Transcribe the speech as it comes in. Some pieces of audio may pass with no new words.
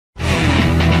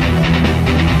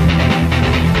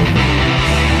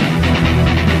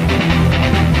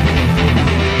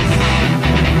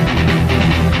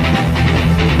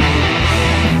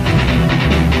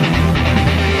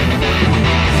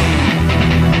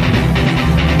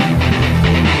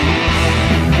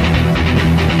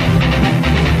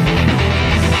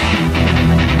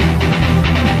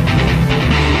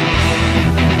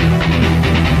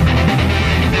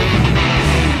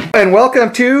and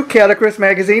welcome to Guitarist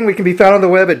Magazine. We can be found on the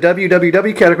web at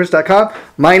www.guitarist.com.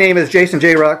 My name is Jason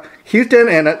JROCK Houston,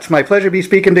 and it's my pleasure to be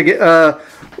speaking to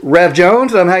Rev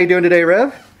Jones. How you doing today,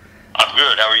 Rev? I'm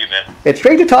good. How are you, man? It's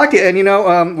great to talk to you, and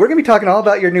we're going to be talking all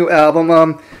about your new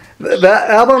album. That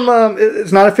album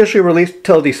is not officially released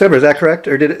till December, is that correct?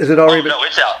 Or is it already? No,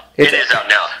 it's out. It is out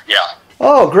now, yeah.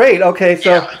 Oh, great. Okay,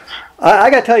 so I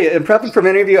got to tell you, in prepping for an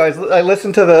interview, I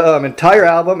listened to the entire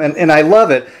album, and I love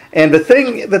it. And the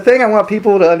thing I want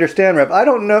people to understand, Rev, I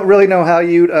don't really know how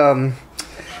you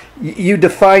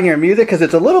define your music, because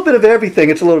it's a little bit of everything.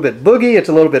 It's a little bit boogie, it's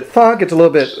a little bit funk, it's a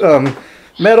little bit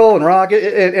metal and rock,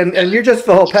 and you're just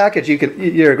the whole package.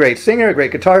 You're a great singer, a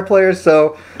great guitar player.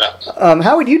 So,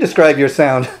 how would you describe your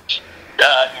sound?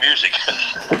 Music.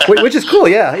 Which is cool.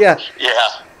 Yeah. Yeah.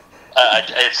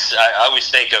 I always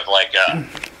think of like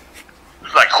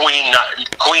Queen,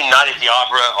 Night at the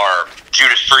Opera, or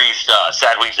Judas Priest,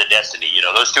 Sad Wings of Destiny. You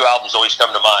know, those two albums always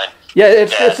come to mind. Yeah,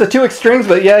 it's the two extremes,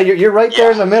 but yeah, you're right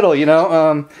there in the middle. Yeah,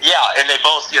 and they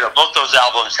both, both those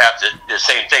albums have the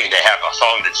same thing. They have a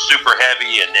song that's super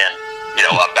heavy, and then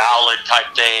a ballad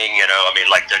type thing.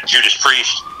 Like the Judas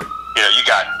Priest. You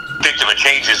got Victim of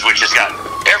Changes, which has got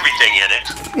everything in it.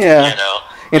 Yeah.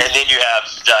 And then you have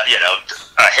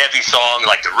a heavy song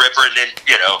like the Ripper, and then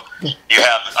you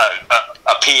have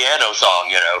a piano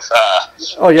song.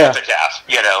 Epitaph.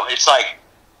 It's like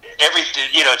everything.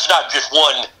 It's not just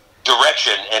one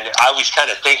direction, and I always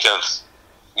kind of think of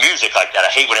music like that. I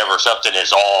hate whenever something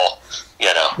is all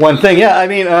one thing. Yeah, I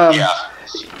mean,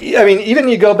 even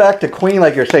you go back to Queen,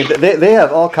 like you're saying, they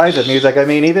have all kinds of music. I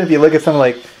mean, even if you look at something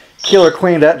like Killer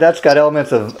Queen, that's got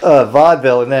elements of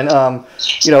vaudeville, and then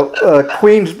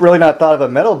Queen's really not thought of a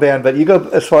metal band, but you go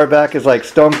as far back as like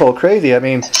Stone Cold Crazy. I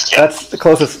mean, that's the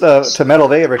closest to metal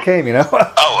they ever came.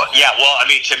 Oh yeah, well, I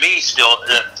mean, to me, still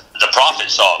the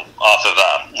Prophet song off of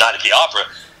Night at the Opera.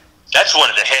 That's one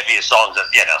of the heaviest songs of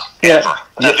ever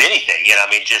of anything. I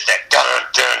mean, just that dun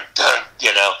dun dun.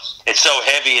 It's so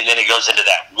heavy, and then it goes into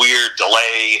that weird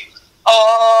delay.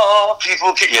 Oh, people,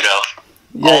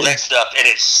 all that stuff, and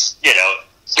it's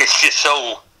it's just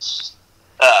so.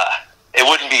 It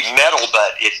wouldn't be metal,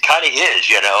 but it kind of is.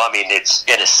 I mean, it's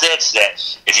in a sense that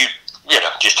if you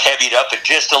just heavied up it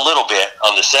just a little bit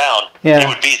on the sound, it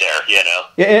would be there.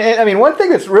 Yeah, and I mean, one thing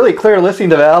that's really clear listening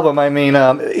to the album, I mean,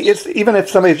 it's even if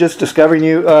somebody's just discovering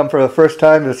you for the first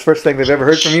time, it's the first thing they've ever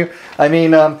heard from you. I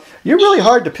mean, you're really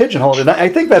hard to pigeonhole, and I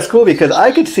think that's cool, because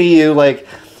I could see you like,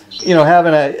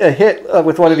 having a hit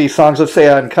with one of these songs, let's say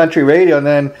on country radio, and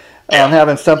then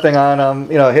having something on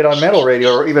a hit on metal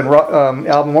radio, or even rock,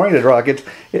 album-oriented rock.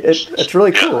 It's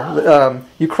really cool.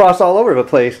 You cross all over the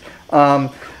place.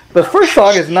 The first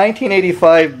song is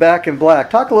 1985, Back in Black.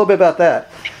 Talk a little bit about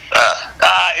that.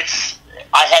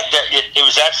 It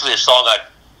was actually a song I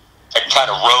kind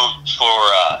of wrote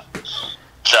for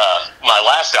my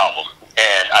last album,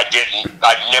 and I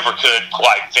never could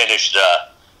quite finish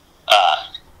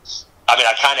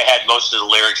I kind of had most of the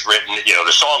lyrics written.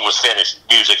 The song was finished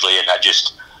musically, and I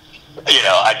just,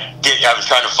 I was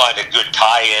trying to find a good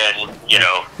tie-in, with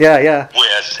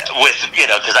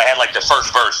because I had like the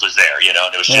first verse was there, and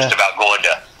it was just about going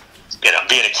to,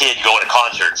 being a kid, going to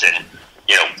concerts, and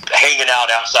hanging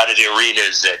out outside of the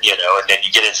arenas, and and then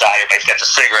you get inside, everybody's got the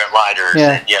cigarette lighters,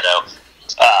 and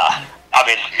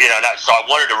so I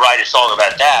wanted to write a song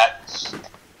about that.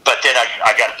 But then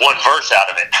I got one verse out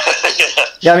of it.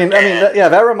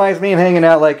 That reminds me of hanging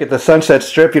out like at the Sunset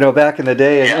Strip, back in the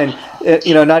day, and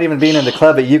not even being in the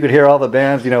club, but you could hear all the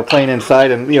bands, playing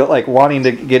inside, and like wanting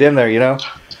to get in there, Oh yeah,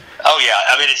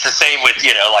 I mean, it's the same with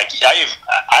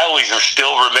I always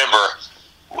still remember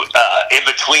in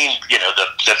between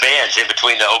the bands, in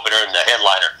between the opener and the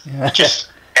headliner,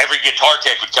 just every guitar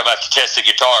tech would come out to test the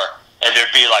guitar, and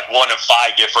there'd be like one of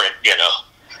 5 different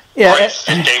Riffs,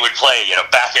 and they would play,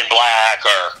 Back in Black,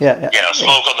 or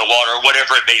Smoke on the Water,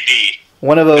 whatever it may be.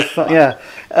 One of those, and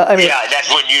that's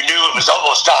when you knew it was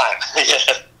almost time.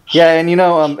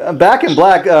 And Back in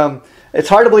Black, it's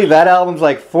hard to believe that album's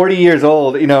like 40 years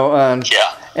old.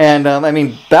 And I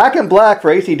mean, Back in Black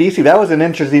for AC/DC, that was an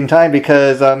interesting time,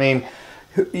 because I mean,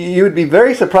 you would be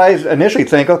very surprised initially,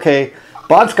 think, okay,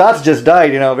 Bon Scott's just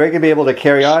died. They're going to be able to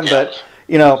carry on, but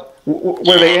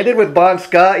where they ended with Bon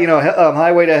Scott,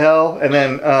 Highway to Hell, and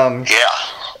then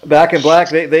Back in Black,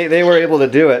 they were able to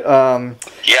do it. And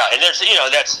there's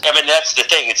that's the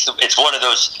thing. It's one of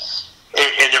those.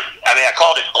 I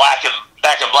called it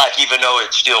Back in Black, even though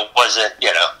it still wasn't.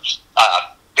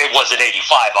 It wasn't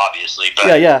 85, obviously. But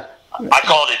I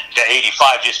called it the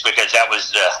 '85 just because that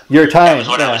was your time. That was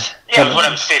when I was it was when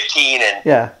I was 15, and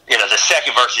the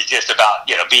second verse is just about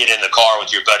being in the car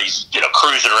with your buddies,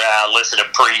 cruising around, listening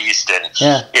to Priest, and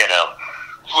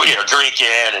drinking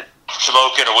and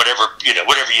smoking or whatever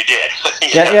you did.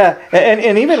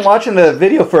 And even watching the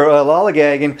video for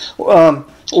Lollygagging,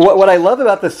 what I love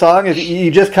about the song is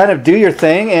you just kind of do your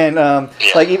thing, and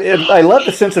I love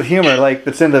the sense of humor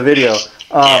that's in the video.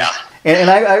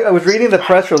 And I was reading the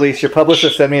press release your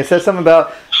publicist sent me. It says something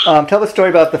about tell the story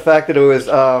about the fact that it was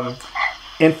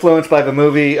influenced by the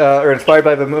movie or inspired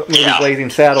by the movie Blazing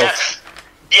Saddles.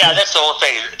 That's the whole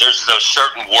thing. There's those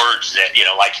certain words that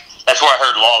that's where I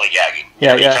heard lollygagging.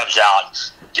 He comes out,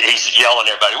 he's yelling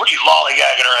at everybody, "What are you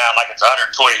lollygagging around like it's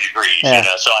 120 degrees?"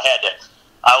 So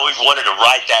I always wanted to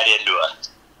write that into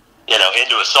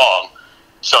a song.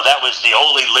 So that was the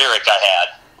only lyric I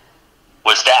had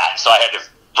was that. So I had to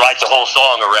write the whole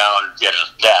song around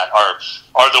that,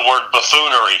 or the word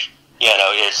buffoonery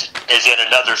is in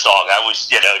another song. I was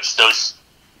it's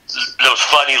those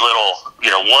funny little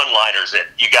one-liners that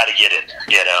you got to get in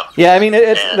there. I mean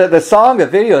the song, the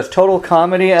video is total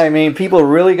comedy. I mean, people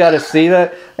really got to see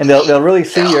that, and they'll really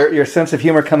see your sense of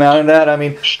humor come out in that. I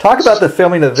mean, talk about the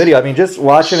filming of the video. I mean, just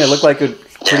watching it looked like a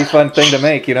pretty fun thing to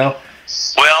make. Well,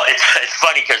 it's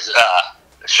funny because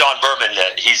Sean Berman,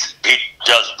 he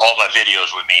does all my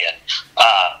videos with me, and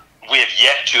we have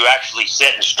yet to actually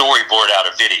sit and storyboard out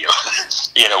a video.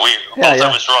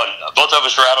 Both of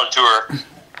us are out on tour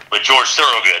with George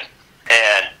Thorogood,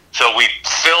 and so we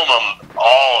film them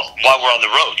all while we're on the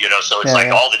road. So it's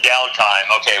all the downtime.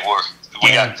 Okay,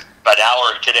 we got an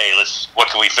hour today. What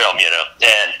can we film?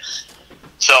 And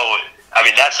so I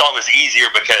mean that song was easier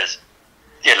because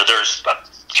there's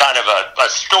kind of a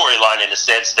storyline in the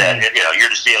sense that you're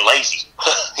just being lazy,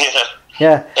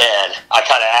 and I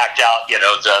kind of act out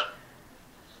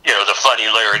the funny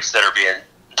lyrics that are being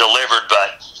delivered,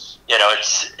 but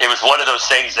it was one of those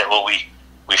things that when we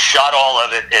shot all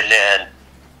of it and then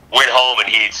went home,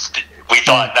 and we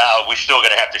thought, now we're still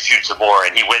going to have to shoot some more,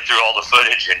 and he went through all the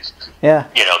footage, and a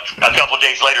couple of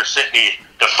days later sent me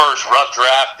the first rough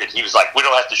draft, and he was like, "We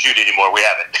don't have to shoot anymore, we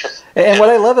haven't." And what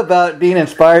I love about being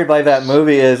inspired by that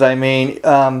movie is, I mean,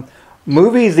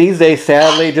 movies these days,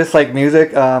 sadly, just like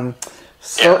music,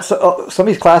 so some of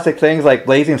these classic things like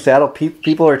Blazing Saddle,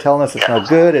 people are telling us it's no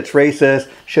good, it's racist,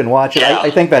 shouldn't watch it. I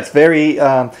think that's very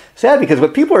sad, because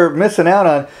what people are missing out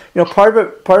on, part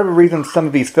of the reason some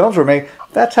of these films were made,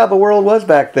 that's how the world was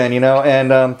back then,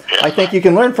 and I think you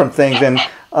can learn from things, and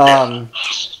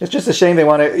it's just a shame they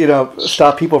want to,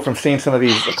 stop people from seeing some of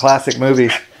these classic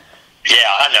movies. Yeah,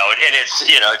 I know, and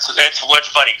it's what's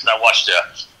funny, because I watched a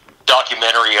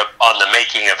documentary on the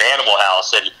making of Animal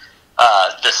House, and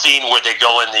the scene where they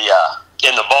go in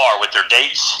the bar with their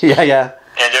dates. And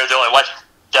they're the only ones.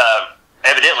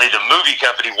 Evidently, the movie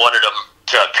company wanted them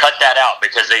to cut that out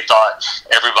because they thought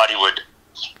everybody would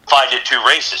find it too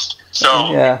racist. So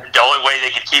the only way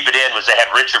they could keep it in was they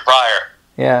had Richard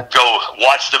Pryor go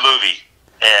watch the movie,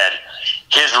 and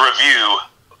his review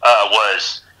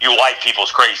was, "You white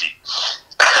people's crazy."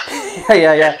 In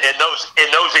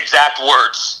those exact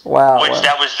words. Wow.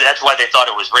 That's why they thought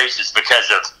it was racist, because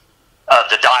of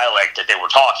the dialect that they were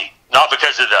talking, not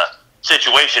because of the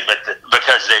situation, but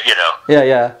because they,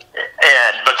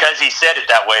 and because he said it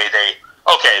that way, they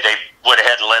went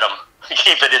ahead and let him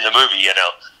keep it in the movie,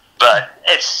 But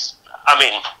it's, I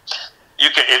mean, you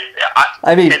could. In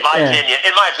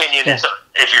my opinion, it's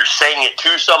if you're saying it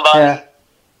to somebody,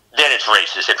 then it's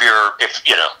racist. If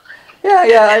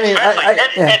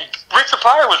and Richard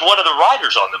Pryor was one of the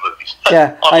writers on the movie.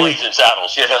 On Blazing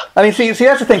Saddles, I mean, see,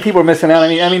 that's the thing people are missing out. I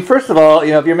mean, first of all,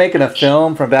 if you're making a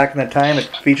film from back in the time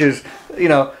that features,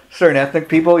 certain ethnic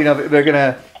people, they're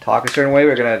gonna talk a certain way,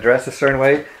 we're gonna dress a certain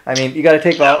way. I mean, you got to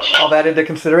take all that into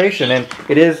consideration, and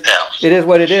it is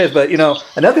what it is. But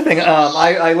another thing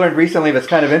I learned recently that's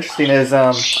kind of interesting is,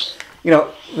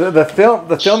 the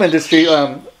film industry.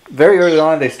 Very early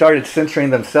on, they started censoring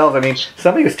themselves. I mean,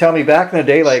 somebody was telling me back in the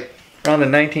day, like around the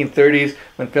 1930s,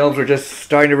 when films were just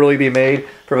starting to really be made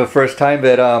for the first time,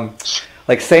 that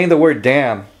like saying the word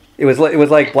 "damn," it was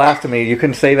like blasphemy. You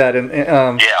couldn't say that in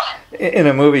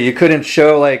a movie. You couldn't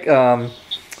show like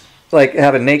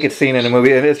have a naked scene in a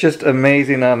movie, and it's just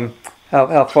amazing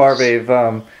how far they've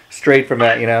strayed from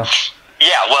that. Yeah,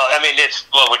 well, I mean,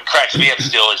 what cracks me up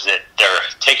still is that they're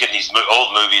taking these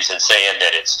old movies and saying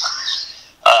that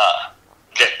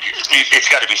that it's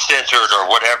got to be censored or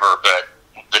whatever, but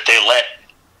that they let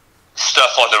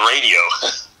stuff on the radio,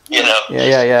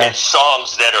 and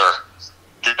songs that are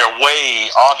way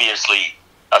obviously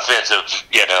offensive,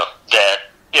 that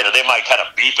they might kind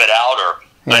of beep it out, or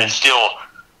but it's still,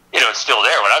 it's still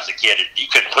there. When I was a kid, you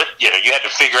couldn't put, you had to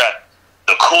figure out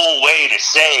the cool way to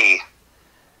say,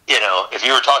 if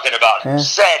you were talking about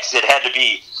sex, it had to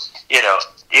be,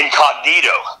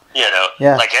 incognito,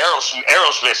 like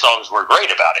Aerosmith songs were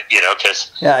great about it,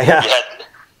 because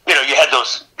you had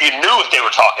those, you knew what they were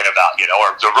talking about,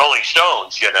 or the Rolling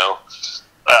Stones,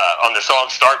 on the song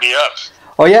 "Start Me Up."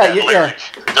 Oh yeah, the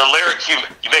lyric,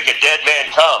 you make a dead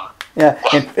man come. Yeah,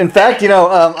 in fact,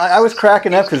 I was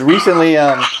cracking up because recently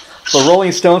the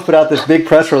Rolling Stones put out this big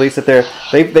press release that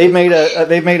they've made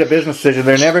a business decision.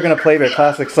 They're never going to play their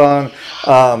classic song,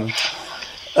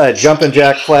 "Jumpin'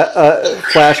 Jack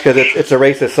Flash," because it's a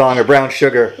racist song, or "Brown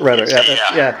Sugar" rather.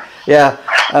 Yeah.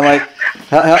 I'm like,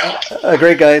 how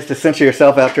great guys to censor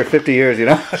yourself after 50 years,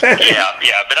 Yeah, but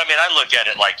I mean, I look at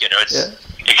it like,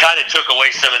 it kind of took away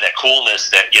some of that coolness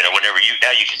that, whenever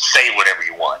now you can say whatever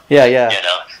you want. Yeah.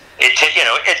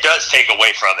 It does take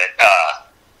away from it.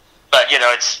 But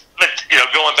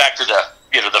going back to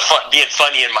the fun, being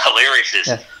funny in my lyrics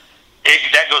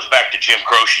that goes back to Jim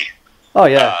Croce. Oh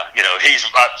yeah. He's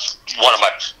one of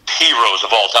my heroes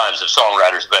of all times of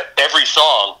songwriters. But every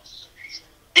song,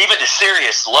 even the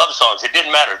serious love songs, it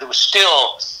didn't matter. There was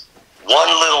still one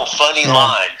little funny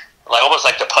line, like almost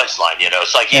like the punchline.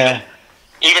 It's like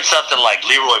even something like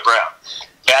Leroy Brown,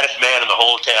 baddest man in the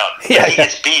whole town. Yeah, he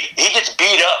gets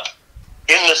beat up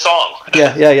in the song.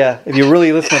 Yeah. If you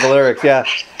really listen to the lyrics, Yeah.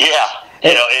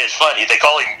 It's funny. They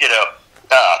call him,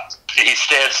 he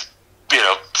stands,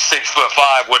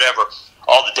 6'5", whatever.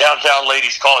 All the downtown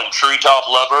ladies call him Treetop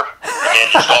Lover,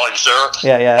 and just call him Sir.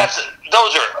 Yeah.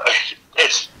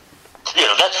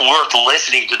 That's worth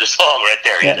listening to the song right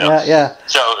there, Yeah.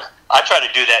 So I try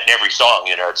to do that in every song,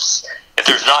 if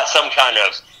there's not some kind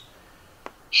of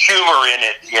humor in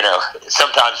it,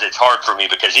 sometimes it's hard for me,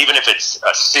 because even if it's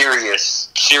a serious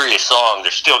song,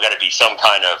 there's still got to be some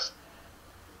kind of,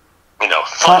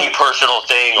 funny personal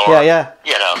thing, or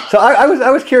So I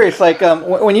was curious, like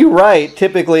when you write,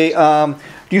 typically,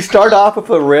 do you start off with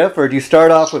a riff, or do you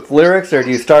start off with lyrics, or do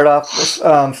you start off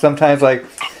with, sometimes like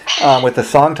with the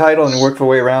song title and work your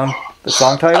way around the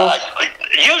song title?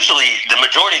 Usually, the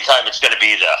majority of the time, it's going to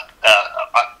be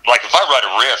like if I write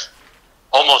a riff,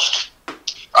 almost,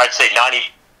 I'd say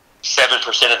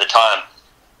 97% of the time,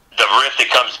 the riff that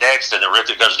comes next and the riff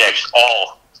that comes next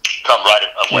all come right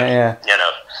away. And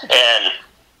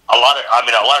a lot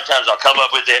of times I'll come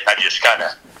up with it, and I just kind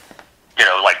of,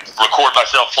 like record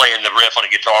myself playing the riff on a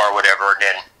guitar or whatever, and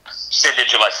then send it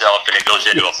to myself, and it goes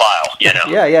into a file, into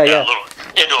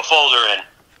a folder, and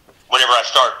whenever I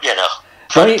start,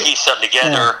 trying to piece something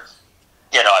together,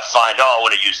 I find, I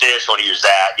want to use this, I want to use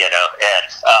that,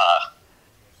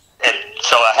 and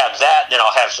so I have that, then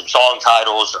I'll have some song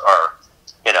titles or,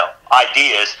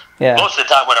 ideas. Yeah. Most of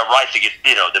the time when I write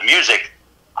the music,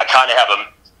 I kind of have a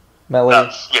melody,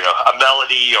 a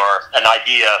melody or an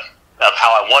idea of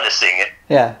how I want to sing it.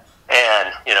 Yeah.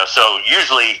 And, so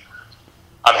usually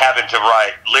I'm having to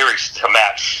write lyrics to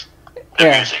match the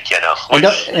music,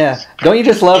 Don't you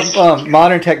just love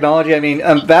modern technology? I mean,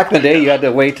 back in the day, you had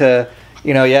to wait to,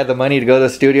 you had the money to go to the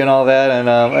studio and all that, and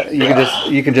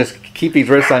you can just keep these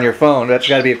riffs on your phone. That's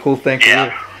got to be a cool thing for you.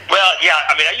 Well,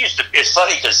 I mean, it's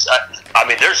funny because,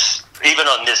 there's, even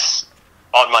on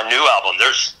my new album,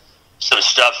 there's some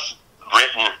stuff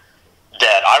written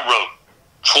that I wrote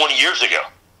 20 years ago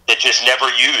that just never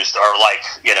used, or like,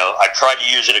 I tried to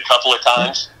use it a couple of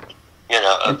times.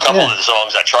 A couple of the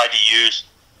songs I tried to use,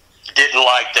 didn't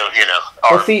like the,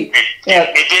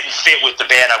 it didn't fit with the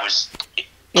band I was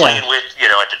playing with,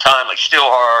 at the time, like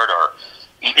Steelheart or,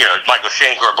 Michael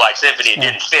Schenker or Black Symphony. It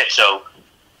didn't fit, so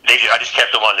I just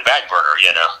kept them on the back burner,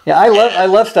 Yeah, I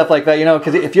love stuff like that,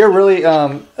 because if you're really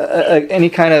any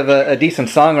kind of a decent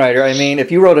songwriter, I mean,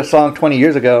 if you wrote a song 20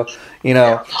 years ago,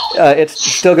 it's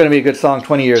still going to be a good song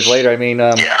 20 years later. I mean,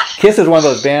 Kiss is one of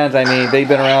those bands. I mean, they've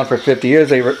been around for 50 years.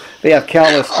 They have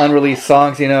countless unreleased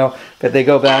songs, that they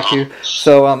go back to.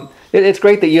 So it's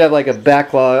great that you have like a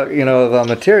backlog, of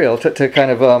material to kind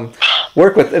of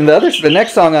work with. And the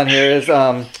next song on here is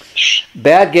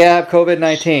Bad Gab,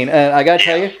 COVID-19. And I got to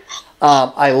tell you,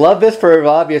 I love this for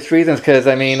obvious reasons, because,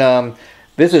 I mean,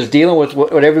 this is dealing with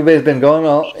what everybody's been going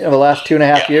on in the last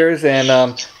 2.5 years. And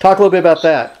talk a little bit about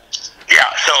that. Yeah,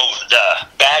 so the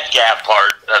Bad Gab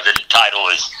part of the title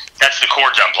that's the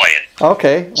chords I'm playing.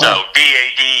 Okay. Wow. So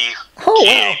B-A-D,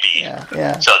 G-A-B. Wow.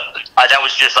 Yeah. So that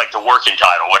was just like the working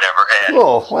title, whatever. And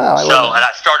cool. Wow. And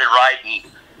I started writing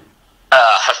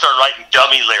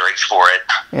dummy lyrics for it.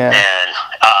 Yeah. And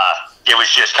it was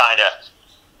just kind of,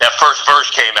 that first verse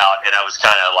came out, and I was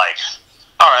kind of like,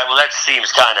 all right, well, that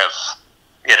seems kind of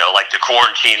like the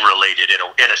quarantine related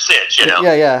in a sense,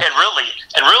 Yeah.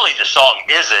 And really, the song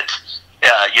isn't.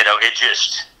 It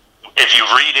just, if you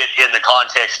read it in the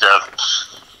context of,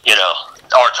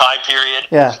 our time period,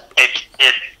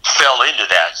 it fell into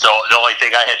that. So the only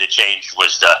thing I had to change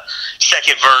was the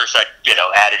second verse. I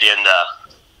added in the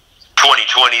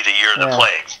 2020, the year of the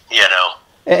plague.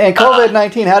 And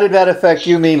COVID-19, how did that affect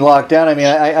you? Being locked down? I mean,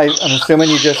 I'm assuming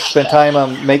you just spent time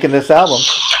making this album.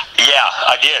 Yeah,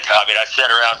 I did. I mean, I sat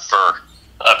around for.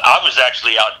 I was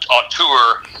actually out on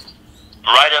tour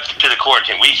right up to the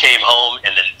quarantine. We came home,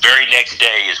 and the very next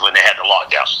day is when they had the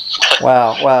lockdown.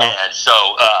 Wow. And so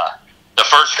the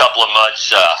first couple of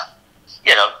months,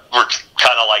 we're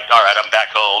kind of like, all right, I'm back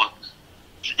home.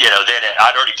 Then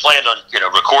I'd already planned on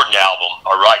recording the album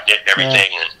or writing it and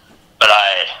everything, but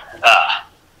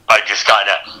I just kind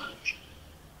of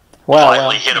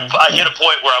finally hit a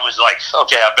point where I was like,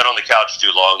 okay, I've been on the couch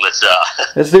too long.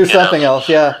 Let's do something else.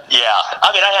 Yeah. Yeah.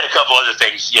 I mean, I had a couple other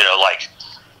things, like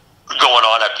going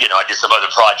on. I did some other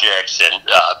projects and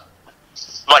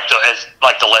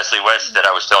like the Leslie West that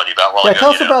I was telling you about.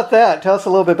 Tell us about that. Tell us a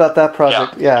little bit about that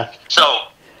project. Yeah. So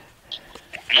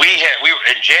we were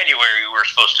in January. We were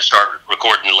supposed to start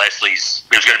recording Leslie's.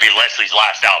 It was going to be Leslie's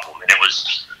last album, and it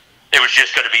was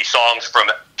just going to be songs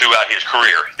from throughout his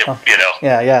career.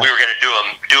 Yeah. We were going to do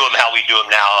them how we do them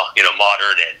now,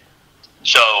 modern, and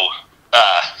so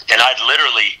and I'd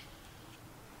literally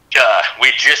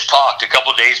we just talked a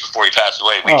couple of days before he passed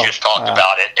away. We just talked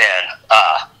about it, and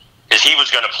because he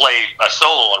was going to play a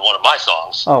solo on one of my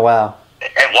songs. Oh wow!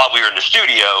 And while we were in the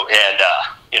studio, and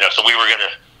so we were going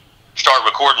to start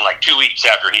recording like 2 weeks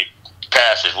after he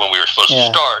passed is when we were supposed to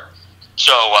start.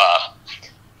 So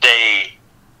they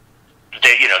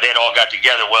had all got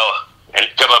together and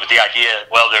come up with the idea.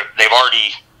 Well, they've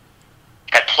already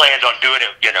had planned on doing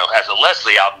it, as a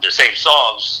Leslie album, the same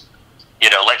songs.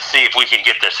 Let's see if we can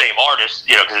get the same artist,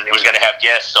 because it was going to have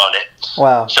guests on it.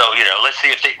 Wow. So, let's see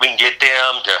if we can get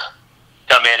them to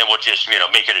come in and we'll just,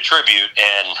 make it a tribute.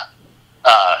 And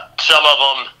some of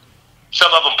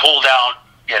them pulled out,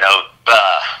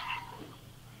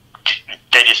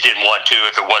 they just didn't want to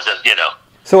if it wasn't,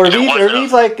 So are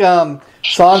these like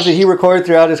songs that he recorded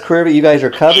throughout his career that you guys are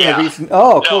covering? Yeah.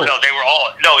 Oh, cool. No, they were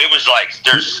all. No, it was like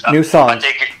there's new songs. I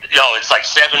think it's like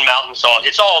 7 mountain songs.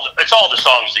 It's all the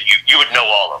songs that you would know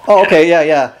all of them. Oh, okay,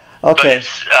 yeah. Okay. But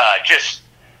it's just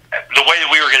the way that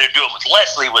we were going to do it with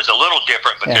Leslie was a little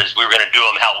different because we were going to do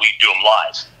them how we do them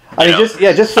live. I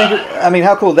mean, just think. I mean,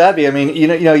 how cool would that be? I mean, you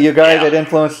guys that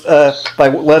influenced by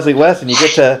Leslie West, and you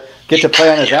get to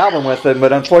play on his album with him,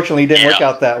 but unfortunately, it didn't work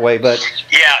out that way. But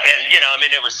and I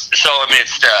mean, it was so. I mean,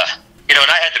 it's and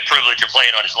I had the privilege of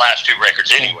playing on his last 2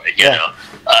 records anyway.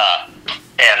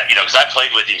 And because I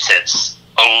played with him since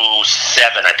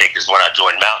 '07, I think is when I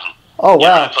joined Mountain. Oh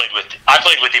wow! I played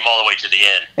with him all the way to the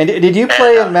end. And did you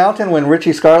play in Mountain when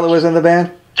Richie Scarlett was in the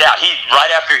band? Yeah,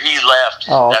 right after he left.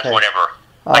 Oh, okay. That's whenever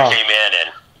I came in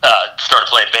and started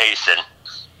playing bass, and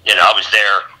I was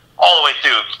there all the way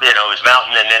through. It was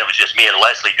Mountain, and then it was just me and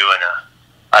Leslie doing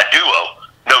a duo,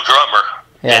 no drummer.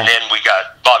 Yeah. And then we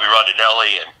got Bobby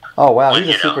Rondinelli, and oh wow,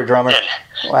 he's a super drummer. And,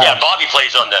 wow. Yeah, Bobby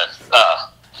plays on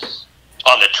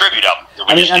the tribute album.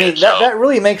 That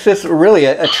really makes this really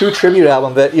a true tribute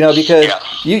album. But because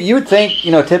you would think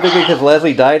typically because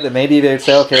Leslie died that maybe they'd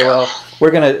say, okay, well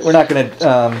we're not gonna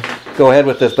go ahead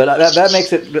with this, but that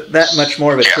makes it that much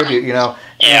more of a tribute, Yeah,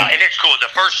 and it's cool. The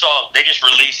first song they just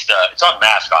released, it's on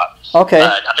Mascot. Okay.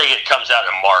 I think it comes out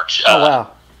in March. Oh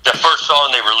wow. The first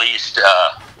song they released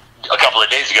a couple of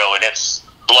days ago, and it's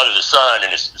Blood of the Sun,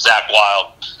 and it's Zach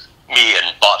Wilde, me,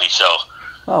 and Bobby. So.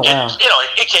 Oh wow!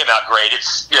 It came out great.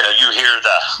 It's you hear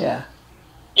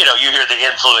you hear the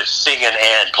influence singing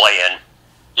and playing.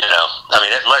 I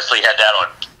mean Leslie had that on.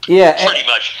 Yeah, pretty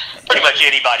much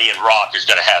anybody in rock is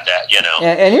going to have that.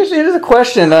 And here's a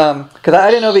question because I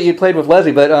didn't know that you played with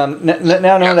Leslie, but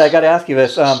now knowing that I got to ask you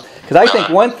this because I think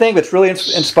one thing that's really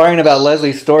inspiring about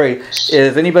Leslie's story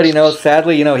is anybody knows.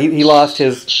 Sadly, he lost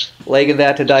his leg and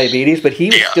that to diabetes, but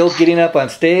he was still getting up on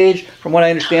stage, from what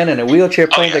I understand, in a wheelchair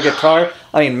playing the guitar.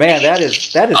 I mean, man, that is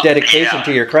dedication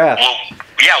to your craft. Well,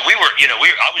 yeah, we were.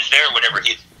 I was there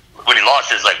when he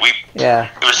lost his leg.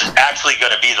 It was actually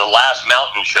going to be the last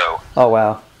Mountain show. Oh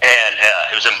wow! And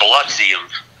it was in Biloxi,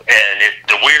 and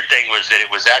the weird thing was that it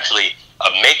was actually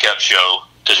a makeup show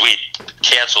because we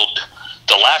canceled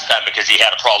the last time because he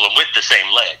had a problem with the same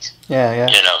leg. Yeah.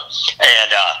 And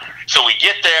so we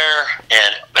get there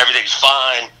and everything's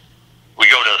fine. We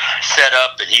go to set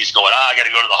up and he's going, I got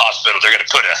to go to the hospital. They're going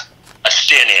to put a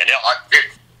stent in.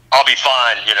 I'll be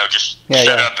fine. Just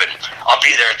set up and I'll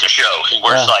be there at the show. And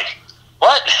we're just like,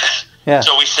 what? Yeah.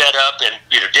 So we set up and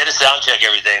did a sound check,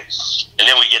 everything, and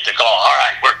then we get the call. All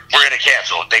right, we're going to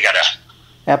cancel. They got to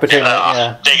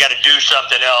they got to do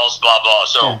something else. Blah blah.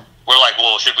 So we're like,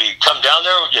 well, should we come down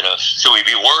there? Should we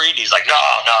be worried? He's like, no,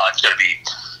 it's going to be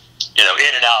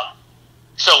in and out.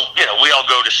 So we all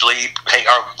go to sleep.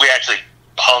 We actually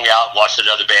hung out, watched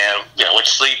another band. Went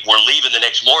to sleep. We're leaving the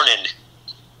next morning,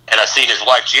 and I seen his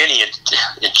wife Jenny, and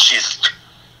she's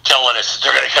telling us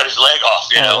they're going to cut his leg off,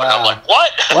 and I'm like,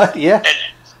 what? What? Yeah. And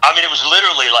I mean, it was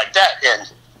literally like that. And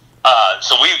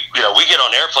so we get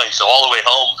on airplanes. So all the way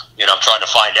home, I'm trying to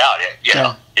find out,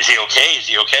 is he okay? Is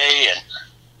he okay? And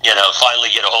finally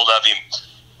get a hold of him.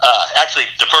 Actually,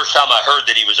 the first time I heard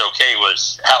that he was okay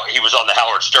was how he was on the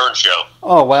Howard Stern show.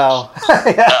 Oh wow!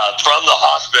 From the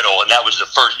hospital, and that was the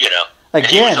first.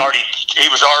 Again, he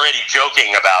was already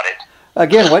joking about it.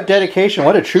 Again, what dedication!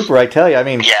 What a trooper! I tell you. I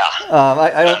mean,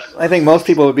 I think most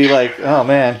people would be like, "Oh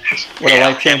man, what a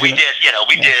life changing." And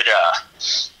we did.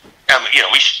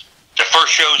 The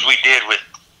first shows we did with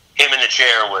him in the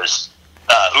chair was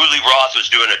Uli Roth was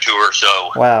doing a tour.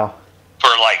 So wow.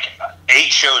 For like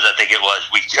 8 shows, I think it was,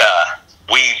 we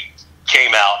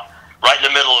came out right in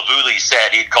the middle of Uli's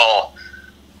set. He'd call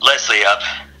Leslie up,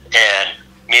 and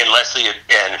me and Leslie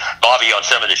and Bobby on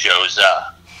some of the shows,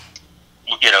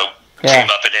 came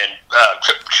up, and then a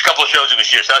couple of shows it was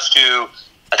just us two.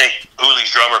 I think Uli's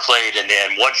drummer played, and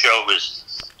then one show was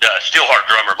Steelheart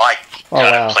drummer Mike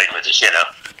played with us,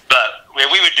 But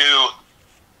we would do,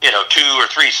 2 or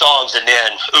 3 songs, and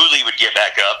then Uli would get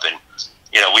back up, and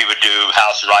we would do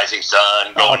House Rising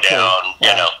Sun, Going Down,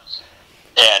 and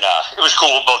it was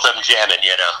cool, both of them jamming,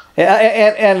 Yeah,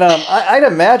 and I'd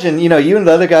imagine, you and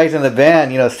the other guys in the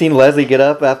band, seeing Leslie get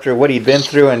up after what he'd been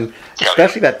through, and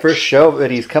especially that first show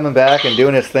that he's coming back and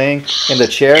doing his thing in the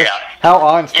chair. Yeah. How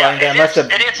awe-inspiring that must have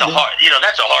been. And it's a hard,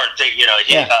 that's a hard thing,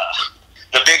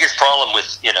 the biggest problem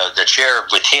with, the chair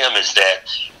with him is that,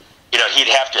 he'd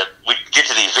have to, we'd get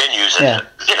to these venues, and,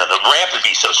 the ramp would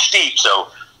be so steep, so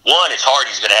one, it's hard.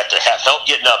 He's going to have help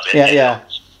getting up. And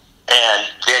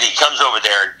then he comes over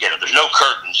there. There's no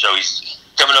curtain, so he's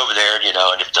coming over there. And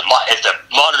if the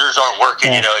monitors aren't working,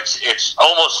 it's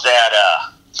almost that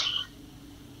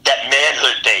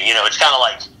manhood thing. It's kind of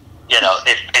like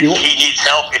if he needs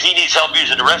help,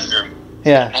 using the restroom,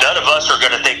 none of us are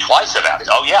going to think twice about it.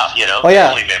 Oh yeah,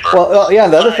 family member. Well, the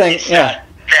other thing, that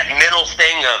middle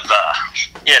thing of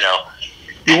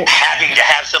having to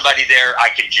have somebody there. I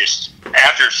can just,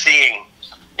 after seeing,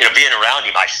 being around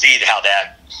him, I see how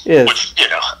that would,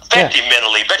 affect him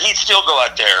mentally. But he'd still go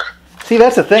out there. See,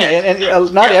 that's the thing,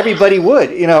 and not everybody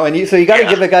would, and so you got to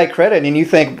give the guy credit, and you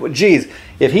think, geez,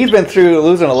 if he's been through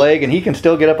losing a leg and he can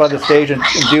still get up on the stage and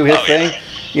do his thing,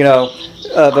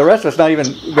 the rest of us not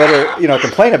even better,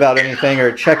 complain about anything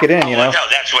or check it in, No,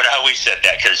 that's what I always said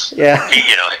that, because he had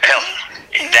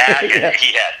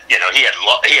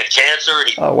cancer.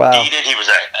 He beat it. He was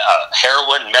a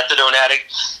heroin, methadone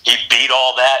addict. He beat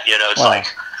all that. It's like,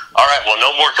 all right, well,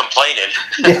 no more complaining.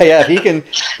 If he can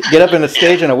get up in the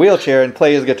stage in a wheelchair and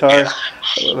play his guitar,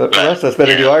 the rest of us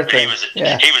better do our thing. He was.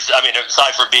 I mean,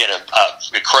 aside from being an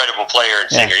incredible player and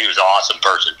singer, he was an awesome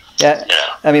person. Yeah,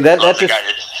 I mean that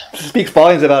just speaks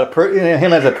volumes about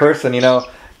him as a person.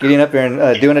 Getting up there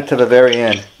and doing it to the very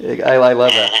end. I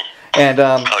love that. And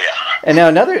and now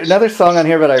another song on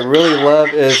here that I really love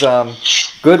is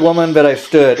 "Good Woman That I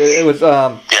Stood." It was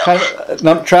kind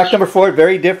of track number 4,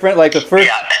 very different, like the first.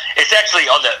 Yeah, it's actually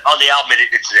on the album.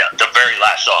 It's the very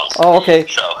last song. Oh, okay.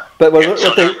 So, but they're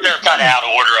kind of out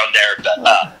of order on there.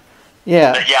 But,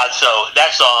 so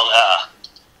that song,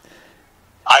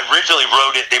 I originally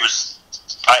wrote it. It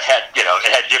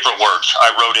had different words. I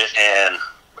wrote it, and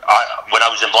when I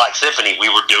was in Black Symphony, we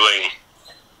were doing.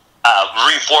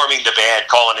 Reforming the band,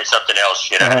 calling it something else,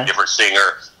 a different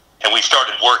singer, and we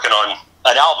started working on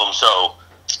an album. So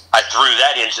I threw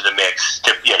that into the mix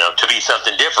to be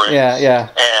something different.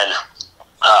 And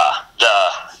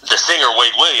the singer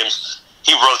Wade Williams,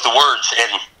 he wrote the words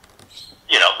in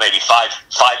maybe five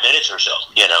minutes or so.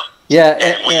 And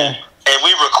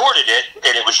we recorded it,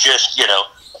 and it was just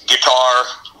guitar,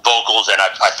 vocals, and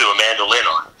I threw a mandolin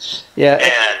on.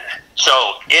 And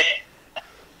so it.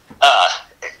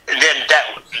 And then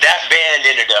that band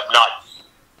ended up not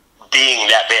being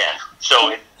that band.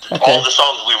 So all the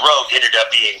songs we wrote ended up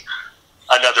being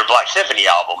another Black Symphony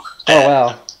album.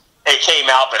 It came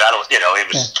out, but I don't, it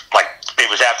was it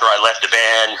was after I left the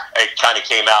band. It kind of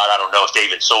came out. I don't know if they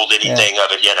even sold anything of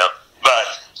it, But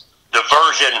the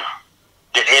version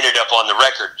that ended up on the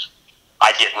record,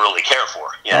 I didn't really care for.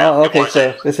 Oh, okay.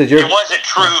 So this is your. It wasn't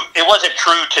true. It wasn't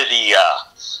true to the.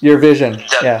 Your vision.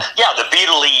 The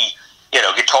Beatle-y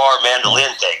guitar,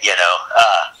 mandolin thing,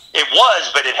 it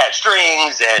was, but it had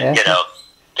strings, and,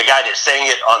 the guy that sang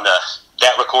it on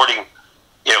that recording,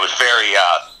 was very,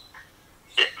 a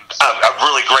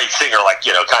really great singer, like,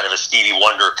 kind of a Stevie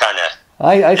Wonder kind of,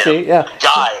 I see, yeah.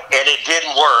 guy, and it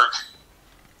didn't work.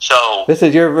 So this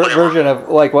is your version of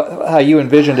like how you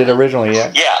envisioned it originally,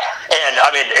 yeah. Yeah, and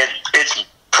I mean it's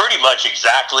pretty much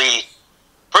exactly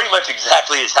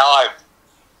as how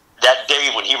that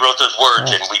day when he wrote those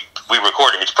words and we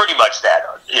recorded. It's pretty much that.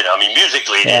 I mean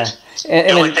musically it is. And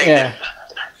the only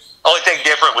thing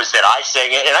different was that I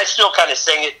sang it, and I still kind of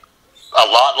sang it a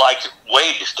lot like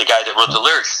Wade, the guy that wrote the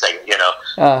lyrics, sang it.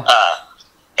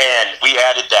 And we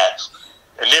added that.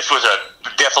 And this was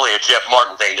definitely a Jeff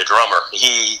Martin thing, the drummer.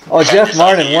 Jeff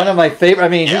Martin, idea. One of my favorite. I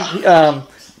mean,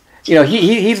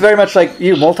 he's very much like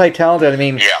you, multi-talented. I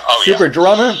mean, super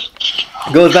drummer.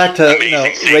 Goes back to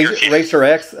Racer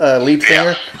X, lead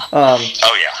singer.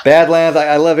 Badlands.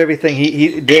 I love everything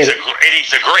he did.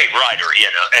 He's a great writer,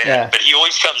 but he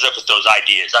always comes up with those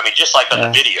ideas. I mean, just like on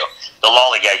the video, the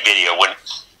Lollygag video, when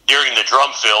during the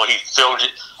drum fill, he filmed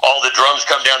it. All the drums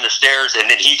come down the stairs, and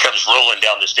then he comes rolling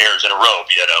down the stairs in a robe,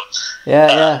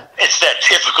 It's that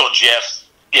typical Jeff,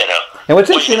 And what's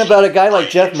interesting about a guy like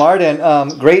Jeff Martin,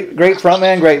 great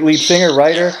frontman, great lead singer,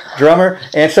 writer, drummer,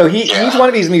 and so he's one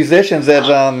of these musicians that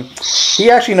he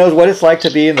actually knows what it's like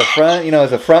to be in the front,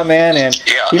 as a frontman, and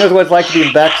he knows what it's like to be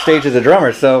in backstage as a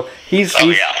drummer. So he's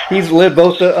lived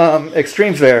both the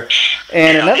extremes there.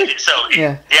 And he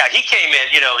came in.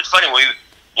 It's funny when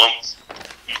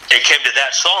it came to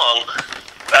that song,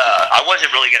 I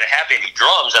wasn't really going to have any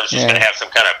drums. I was just going to have some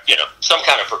kind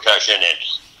of percussion. And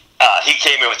he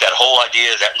came in with that whole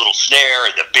idea, that little snare,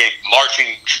 and the big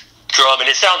marching drum, and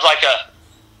it sounds like a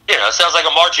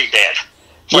marching band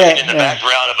playing in the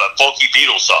background of a folky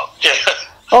Beatles song.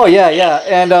 Oh yeah.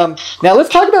 And now let's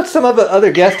talk about some of the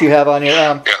other guests you have on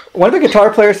here. One of the guitar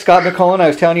players, Scott McCullen. I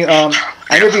was telling you, I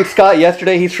interviewed Scott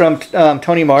yesterday. He's from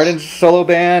Tony Martin's solo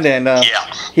band, and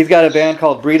he's got a band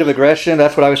called Breed of Aggression.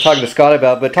 That's what I was talking to Scott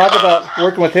about. But talk about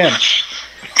working with him.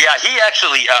 Yeah, he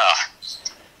actually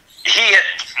he had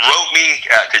wrote me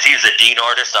because he was a Dean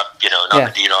artist. I'm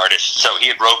a Dean artist, so he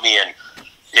had wrote me and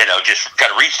just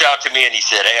kind of reached out to me, and he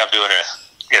said, "Hey, I'm doing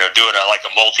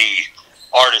a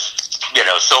multi-artist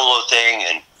solo thing,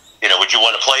 and would you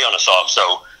want to play on a song?"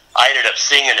 So I ended up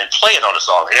singing and playing on a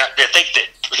song, and I think that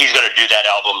he's going to do that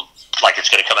album like it's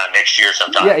going to come out next year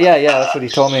sometime. Yeah, that's what he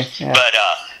told me. Yeah. But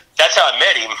that's how I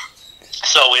met him.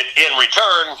 So in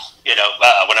return,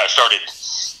 when I started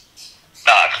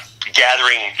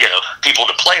gathering, people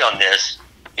to play on this,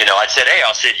 I said, "Hey,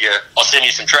 I'll send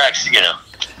you some tracks,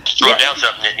 throw down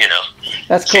something,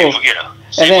 That's cool.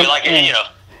 See if we like it,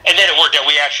 And then it worked out.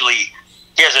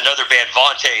 He has another band,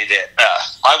 Vontae, that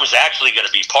I was actually going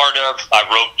to be part of. I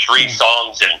wrote 3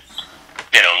 songs and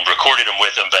recorded them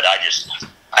with him, but I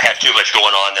had too much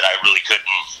going on that I really couldn't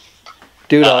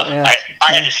do that.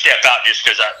 I had to step out just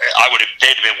because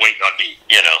they'd have been waiting on me.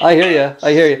 I hear you.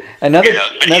 But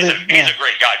he's a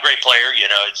great guy, great player.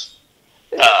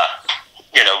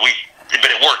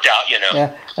 But it worked out.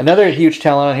 Yeah. Another huge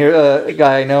talent on here, a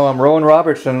guy I know, Rowan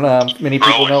Robertson. Many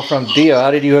people know from Dio.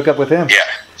 How did you hook up with him? Yeah.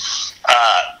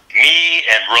 Me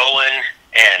and Rowan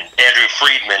and Andrew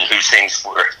Friedman, who sings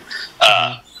for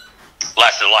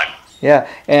Last in Line. Yeah,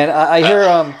 and I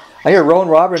hear Rowan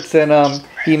Robertson.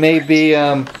 He may be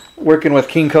working with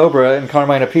King Cobra and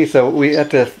Carmine Appice, so we have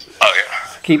to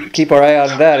keep our eye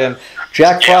out on that. And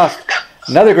Jack Frost,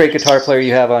 another great guitar player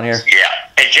you have on here. Yeah,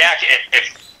 and Jack,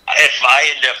 if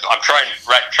I end up, I'm trying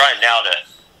now to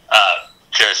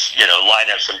just line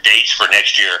up some dates for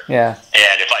next year. Yeah.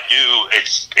 And if I do,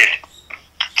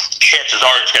 chances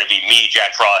are it's going to be me,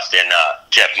 Jack Frost, and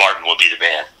Jeff Martin will be the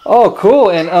band. Oh, cool.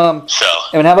 And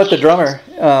and how about the drummer?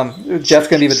 Jeff's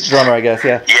going to be the drummer, I guess.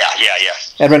 Yeah. Yeah.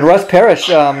 And then Russ Parrish,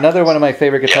 another one of my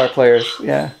favorite guitar players.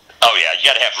 Yeah. Oh yeah, you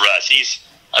got to have Russ. He's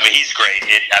great.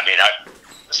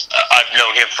 I've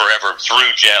known him forever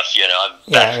through Jeff.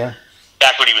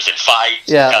 Back when he was in Fight.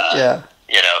 Yeah.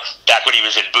 Back when he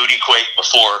was in Booty Quake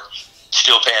before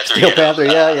Steel Panther.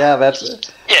 That's.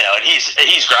 And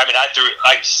he's great. I mean,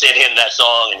 I sent him that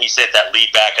song, and he sent that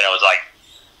lead back, and I was like,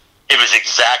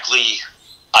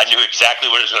 I knew exactly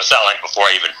what it was going to sound like before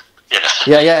I even, and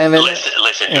then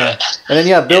listen to it. And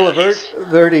then Bill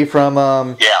Verdi from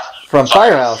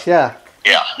Firehouse. Yeah,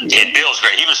 and Bill's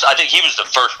great. I think he was the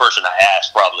first person I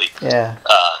asked, probably. Yeah.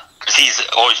 Because he's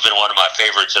always been one of my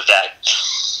favorites of that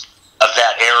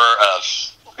era of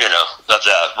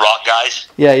the rock guys.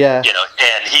 Yeah.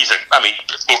 And he's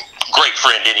great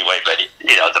friend anyway, but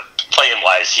the playing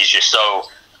wise, he's just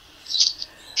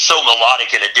so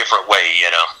melodic in a different way, you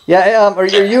know. Yeah, are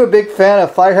you a big fan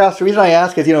of Firehouse? The reason I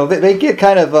ask is, they get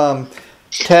kind of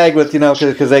tagged with,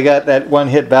 because they got that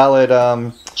one-hit ballad,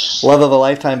 Love of a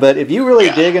Lifetime. But if you really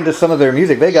dig into some of their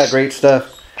music, they got great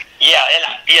stuff. Yeah, and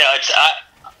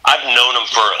I've known them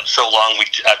for so long. We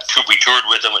toured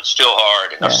with them at Still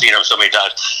Hard, and I've seen them so many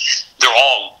times. They're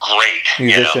all great.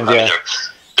 Musicians, I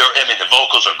mean, the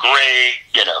vocals are great.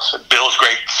 Bill's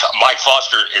great. Mike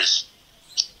Foster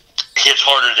hits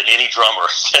harder than any drummer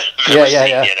I've ever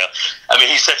seen. I mean,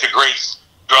 he's such a great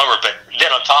drummer, but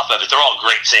then on top of it, they're all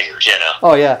great singers.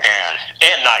 Oh yeah.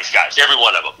 And nice guys, every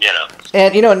one of them.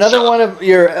 And another one of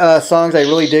your songs I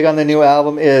really dig on the new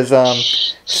album is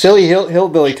 "Silly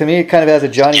Hillbilly." To me, it kind of has a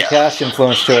Johnny Cash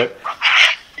influence to it.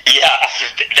 Yeah,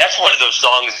 that's one of those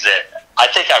songs that I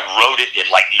think I wrote it in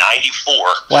like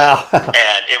 '94. Wow.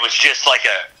 And it was just like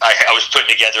I was putting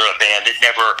together a band that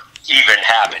never even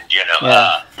happened.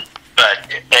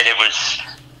 And it was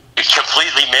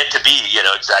completely meant to be,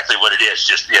 exactly what it is.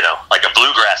 Just like a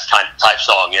bluegrass type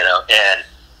song, and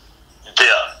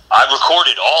I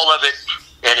recorded all of it,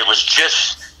 and it was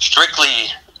just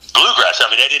strictly bluegrass. I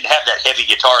mean, I didn't have that heavy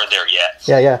guitar in there yet.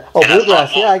 Yeah. Oh, and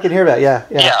bluegrass. I can hear that. Yeah.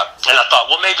 Yeah, and I thought,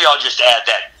 well, maybe I'll just add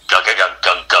that gung gung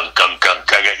gung gung gung gung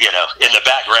gung, in the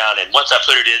background. And once I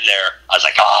put it in there, I was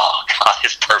like, oh God,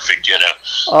 it's perfect.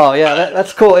 Oh yeah,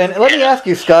 that's cool. And let me ask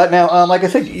you, Scott. Now, like I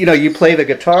said, you play the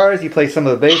guitars, you play some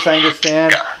of the bass. I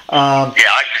understand. I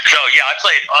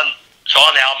played on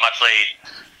the album. I played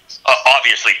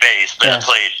obviously bass, but I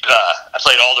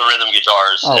played all the rhythm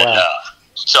guitars. Oh, wow.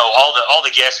 So all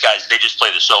the guest guys, they just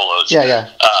play the solos. Yeah.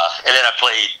 And then I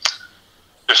played.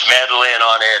 There's mandolin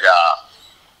on it,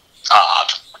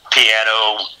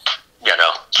 piano.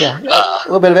 Yeah, a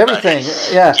little bit of everything.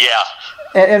 Yeah.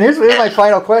 And here's my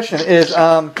final question is,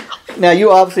 now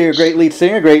you obviously are a great lead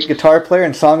singer, great guitar player,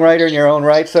 and songwriter in your own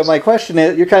right. So my question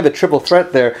is, you're kind of a triple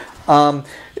threat there.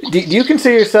 Do you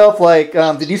consider yourself like,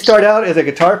 did you start out as a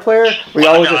guitar player? Were you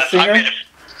always a singer?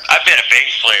 I've been a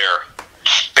bass player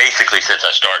basically since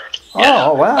I started.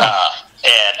 Oh, wow.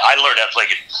 And I learned how to play.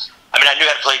 I knew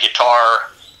how to play guitar.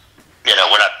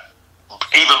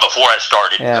 Even before I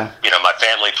started. Yeah. My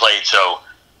family played, so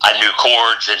I knew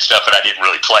chords and stuff, but I didn't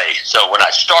really play. So when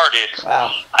I started,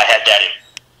 I had that,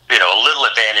 a little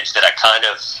advantage that I kind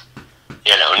of,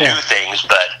 knew things,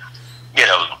 but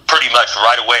pretty much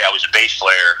right away I was a bass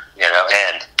player,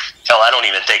 and hell, I don't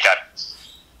even think I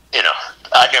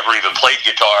never even played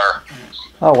guitar.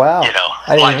 Oh wow! On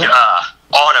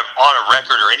a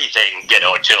record or anything, until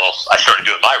I started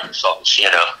doing my Riff songs.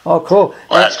 Oh, cool.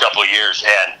 Last couple of years,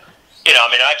 and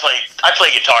I play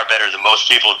guitar better than most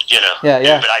people.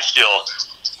 Yeah. But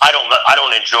I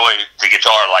don't enjoy the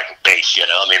guitar like bass.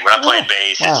 When I'm playing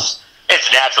bass,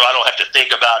 it's natural. I don't have to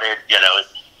think about it.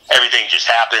 Everything just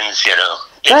happens.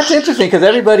 That's interesting because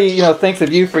everybody thinks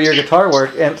of you for your guitar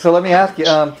work, and so let me ask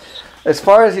you. As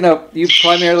far as you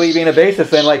primarily being a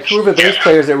bassist, then who are the bass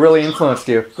players that really influenced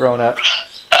you growing up?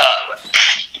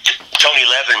 Tony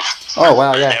Levin. Oh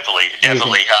wow, yeah, definitely.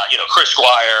 Chris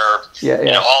Squire.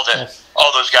 Yeah.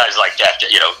 All those guys like that.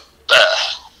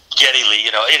 Geddy Lee.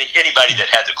 Anybody that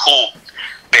had the cool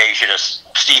bass.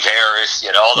 Steve Harris.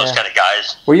 All those kind of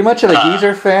guys. Were you much of a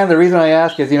Geezer fan? The reason I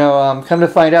ask is, come to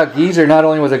find out, Geezer not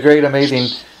only was a great, amazing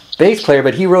bass player,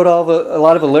 but he wrote a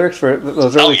lot of the lyrics for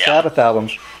those early Sabbath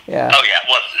albums. Yeah. Oh yeah.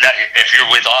 Well, if you're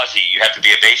with Ozzy, you have to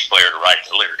be a bass player to write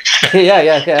the lyrics.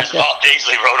 Yeah. Because Bob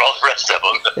Daisley wrote all the rest of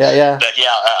them. Yeah. But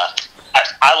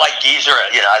I like Geezer.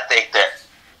 I think that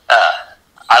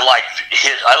I like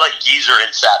Geezer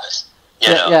and Sabbath.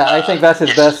 I think that's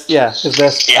his best. Yeah, his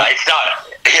best. Yeah, it's not.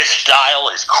 His style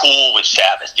is cool with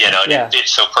Sabbath.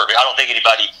 It's so perfect. I don't think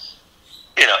anybody.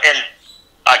 And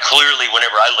I clearly,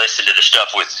 whenever I listen to the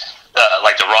stuff with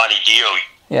like the Ronnie Dio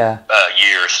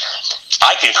years,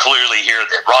 I can clearly hear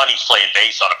that Ronnie's playing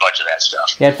bass on a bunch of that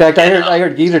stuff. Yeah, in fact, I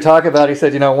heard Geezer talk about it. He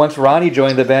said, once Ronnie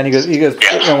joined the band, he goes,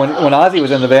 when Ozzy was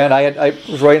in the band, I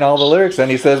was writing all the lyrics, and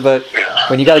he says, but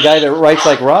when you got a guy that writes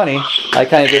like Ronnie, I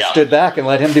kind of just stood back and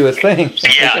let him do his thing.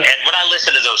 Yeah, and when I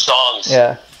listen to those songs,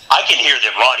 I can hear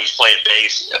that Ronnie's playing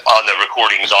bass on the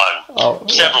recordings on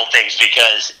several things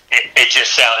because it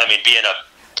just sounds. Being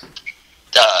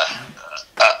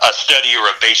a studier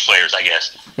of bass players, I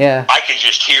guess. Yeah. I can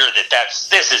just hear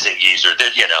this isn't Geezer,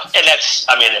 and that's.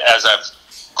 As I've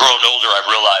grown older, I've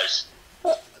realized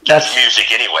that's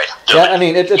music anyway.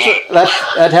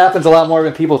 That happens a lot more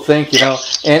than people think,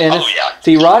 And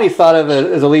see, Ronnie thought of it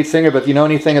as a lead singer, but if you know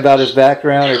anything about his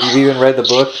background, or if you've even read the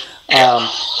book,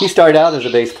 he started out as a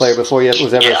bass player before he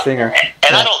was ever a singer.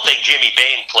 And I don't think Jimmy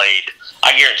Bain played.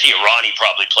 I guarantee you, Ronnie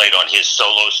probably played on his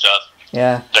solo stuff.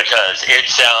 Yeah. Because it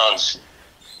sounds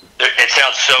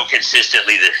so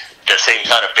consistently the same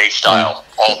kind of bass style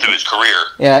all through his career.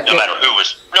 Yeah. No matter who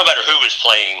was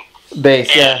playing bass.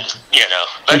 And, you know,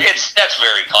 but that's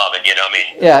very common. You know, I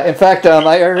mean. Yeah. In fact,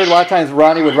 I heard a lot of times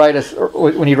Ronnie would write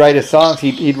when he'd write his songs,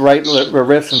 he'd write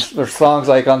riffs and songs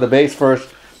like on the bass first.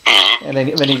 Mm-hmm. And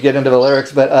then he'd get into the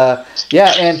lyrics. But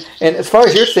yeah, and as far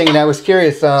as your singing, I was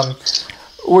curious.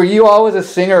 Were you always a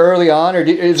singer early on, or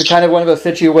is it kind of one of those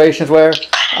situations where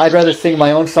I'd rather sing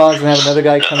my own songs than have another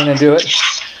guy come in and do it?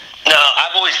 No,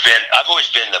 I've always been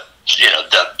the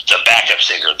backup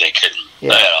singer. They couldn't.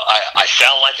 Yeah. I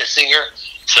sound like a singer,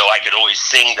 so I could always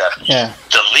sing the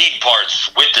lead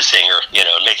parts with the singer. You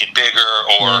know, make it bigger,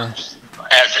 or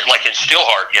as like in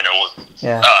Stillheart. You know.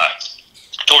 Yeah.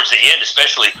 Towards the end,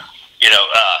 especially, you know,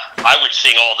 I would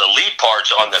sing all the lead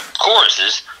parts on the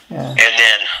choruses, and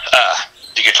then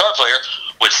the guitar player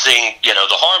would sing, you know,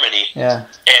 the harmony, and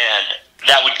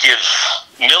that would give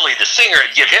Millie, the singer,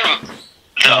 give him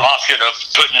the option of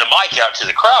putting the mic out to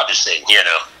the crowd to sing, you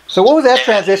know. So what was that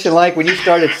transition like when you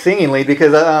started singing lead?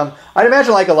 Because I'd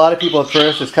imagine like a lot of people at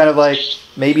first, it's kind of like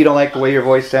maybe you don't like the way your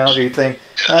voice sounds, or you think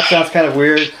that sounds kind of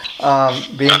weird,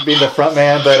 being the front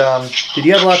man. But did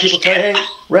you have a lot of people tell you, hey,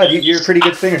 Rev, you're a pretty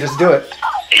good singer, just do it?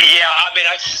 Yeah, I mean,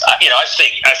 I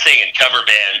sing in cover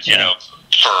bands, you know,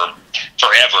 for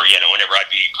forever. You know, whenever I'd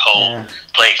be home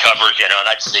playing covers, you know, and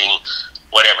I'd sing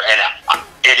whatever. And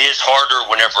it is harder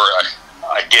whenever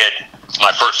I did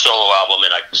my first solo album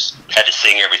and I had to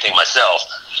sing everything myself.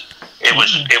 It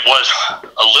was a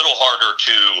little harder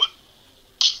to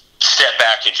step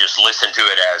back and just listen to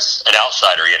it as an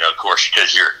outsider, you know, of course,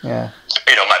 because you know,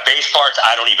 my bass parts,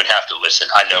 I don't even have to listen.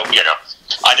 I know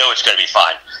it's going to be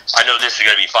fine. I know this is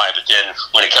going to be fine, but then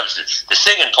when it comes to the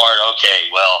singing part, okay,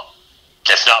 well,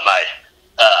 that's not my,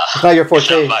 it's not your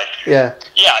forte. Yeah,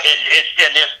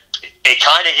 it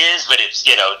kind of is, but it's,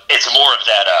 you know, it's more of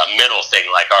that mental thing.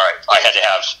 Like, all right, I had to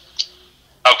have,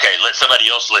 okay, let somebody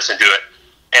else listen to it.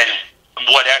 And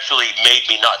what actually made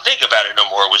me not think about it no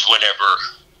more was whenever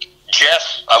Jeff,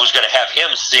 I was going to have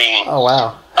him sing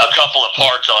a couple of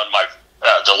parts on my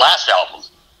the last album,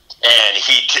 and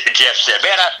Jeff said,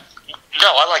 "Man,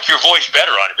 I like your voice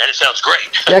better on it, man. It sounds great."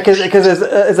 Yeah, because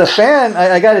as a fan,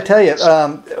 I got to tell you,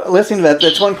 listening to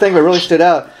that's one thing that really stood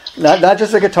out. Not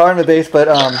just the guitar and the bass, but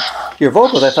your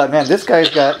vocals. I thought, man, he's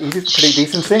a pretty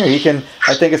decent singer.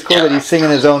 I think it's cool that he's singing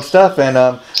his own stuff, and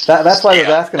that's why I was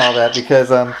asking all that,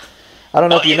 because I don't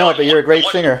know if you know it, but you're a great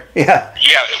singer. Yeah.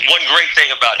 Yeah. One great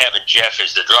thing about having Jeff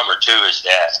as the drummer too is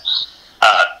that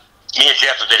me and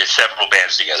Jeff have been in several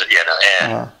bands together, you know,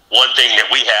 and one thing that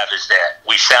we have is that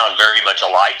we sound very much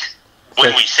alike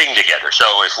when we sing together.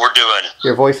 So if we're doing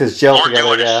your voices gel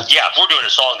together, if we're doing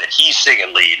a song that he's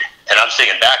singing lead and I'm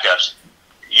singing backups,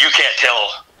 you can't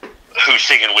tell who's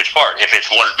singing which part. If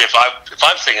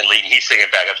I'm singing lead and he's singing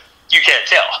backups, you can't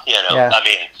tell. You know, I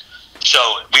mean, so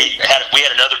we had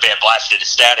another band, Blasted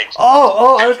Ecstatic.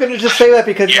 Oh, I was going to just say that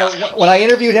because you know, when I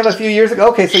interviewed him a few years ago.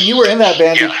 Okay, so you were in that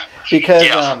band because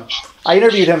I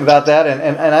interviewed him about that,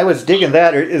 and I was digging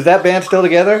that. Is that band still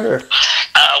together? Or?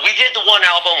 We did the one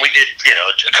album. We did, you know,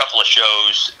 a couple of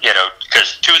shows, you know,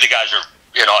 because two of the guys are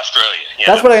in Australia.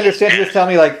 That's what I understand. He was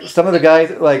telling me, like, some of the guys,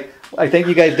 like, I think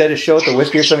you guys did a show at the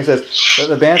Whiskey or something. He says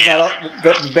the band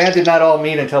did not all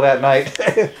meet until that night.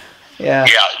 We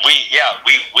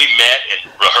met and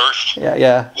rehearsed.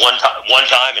 One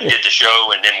time and did the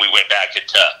show, and then we went back to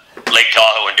Lake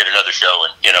Tahoe and did another show,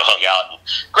 and you know, hung out. And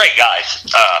great guys.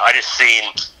 I just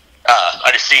seen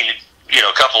you know,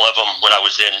 a couple of them when I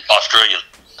was in Australia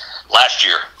last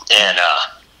year, and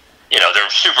you know, they're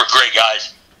super great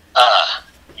guys.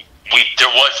 There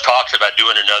was talks about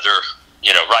doing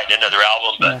writing another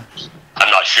album, but I'm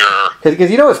not sure.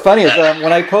 Because you know what's funny is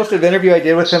when I posted the interview I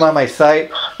did with him on my site,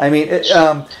 I mean, it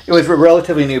was a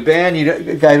relatively new band.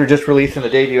 You guys were just releasing the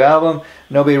debut album.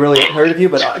 Nobody really heard of you,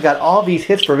 but I got all these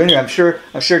hits for interview. I'm sure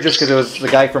just because it was the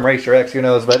guy from Racer X, who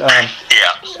knows? But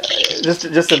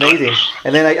just amazing.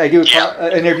 And then I do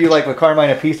an interview like with Carmine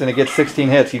Apiece, and it gets 16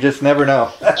 hits. You just never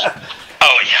know. I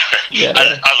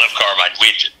love Carmine.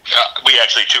 We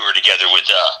actually toured together with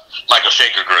Michael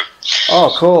Shaker Group.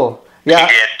 Oh, cool. Yeah.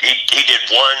 He did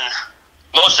one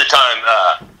most of the time,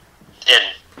 and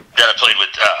that I played with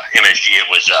MSG. It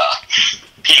was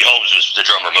Pete Holmes was the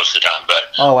drummer most of the time, but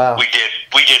we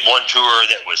did one tour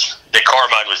that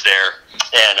Carmine was there,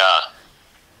 and I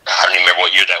don't even remember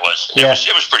what year that was.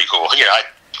 It was pretty cool. You know,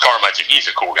 he's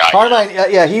a cool guy. Carmine,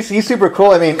 he's super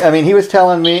cool. I mean, he was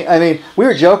telling me. I mean, we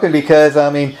were joking because I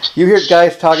mean, you hear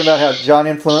guys talking about how John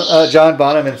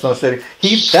Bonham influenced it.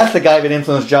 That's the guy that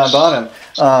influenced John Bonham.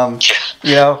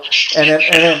 You know, and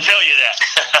then tell you that.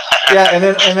 Yeah,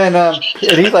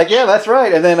 and he's like, yeah, that's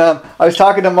right. And then I was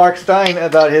talking to Mark Stein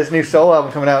about his new solo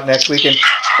album coming out next week, and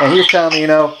he was telling me,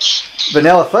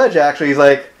 Vanilla Fudge actually, he's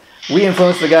like, we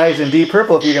influenced the guys in Deep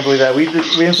Purple, if you can believe that. We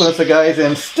influenced the guys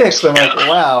in Styx. I'm like,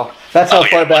 wow, that's how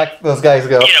far back those guys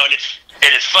go.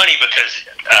 And it's funny because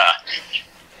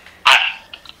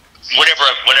whenever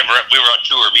we were on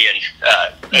tour, me and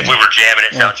if we were jamming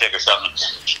at soundcheck or something,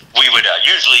 we would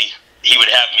usually he would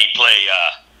have me play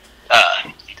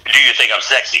 "Do You Think I'm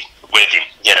Sexy" with him.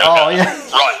 Oh yeah,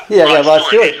 Rod Rod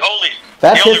Stewart.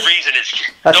 The only reason is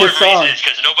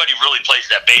because nobody really plays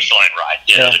that bass line right.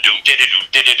 The do.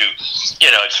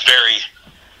 It's very.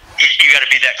 You got to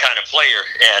be that kind of player,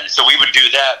 and so we would do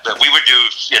that. But we would do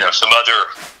some other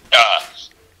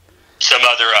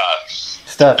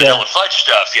stuff, Vanilla Fudge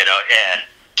stuff, and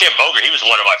Tim Bogert, he was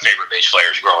one of my favorite bass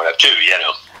players growing up too.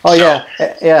 Oh so,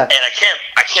 yeah. And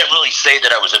I can't really say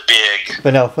that I was a big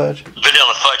Vanilla Fudge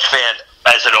fan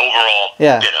as an overall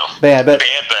band, but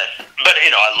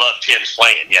I love Tim's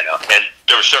playing, and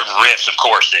there were certain riffs, of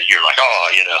course, that you're like,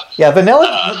 Yeah,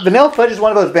 Vanilla Fudge is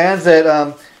one of those bands that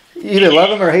you either love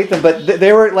them or hate them, but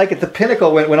they were like at the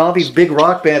pinnacle when all these big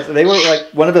rock bands, they were like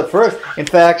one of the first. In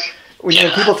fact, when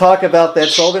people talk about that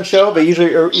Sullivan Show, they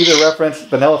usually either reference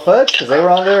Vanilla Fudge because they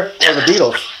were on there, or the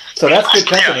Beatles. So that's good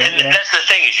company. And that's the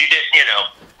thing is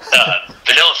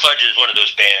Vanilla Fudge is one of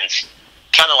those bands,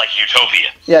 kind of like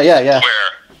Utopia. Yeah. Where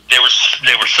they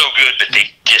were so good, but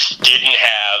they just didn't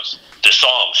have the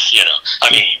songs. I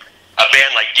mean, a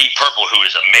band like Deep Purple, who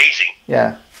is amazing.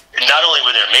 Yeah. Not only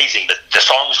were they amazing, but the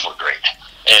songs were great,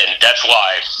 and that's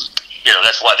why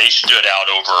they stood out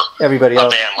over everybody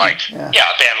else. A band like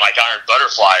Iron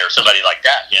Butterfly or somebody like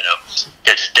that.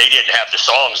 Because they didn't have the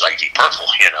songs like Deep Purple.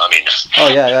 I mean, that's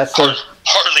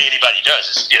hardly anybody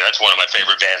does. That's one of my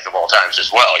favorite bands of all times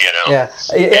as well. Yeah,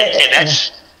 and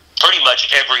that's pretty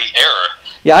much every era.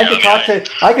 Yeah,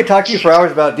 I could talk to you for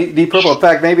hours about Deep Purple. In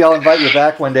fact, maybe I'll invite you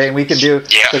back one day and we can do.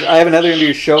 Because I have another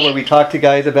interview show where we talk to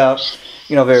guys about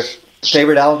their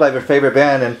favorite album by their favorite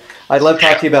band, and I'd love to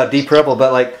talk to you about Deep Purple.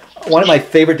 But like one of my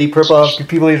favorite Deep Purple albums,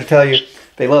 people used to tell you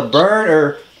they love Burn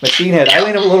or Machine Head. I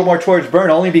lean a little more towards Burn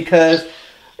only because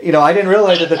I didn't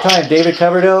realize at the time David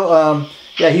Coverdale.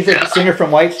 He's a singer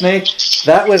from Whitesnake.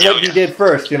 That was what he did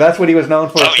first. That's what he was known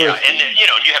for first. And then,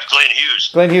 you have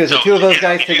Glenn Hughes. The two of those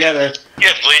guys together. You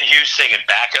have Glenn Hughes singing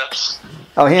backups.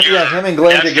 Oh, him and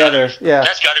Glenn together.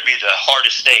 That's got to be the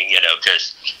hardest thing,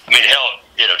 because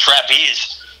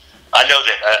trapeze. I know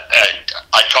that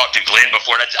I talked to Glenn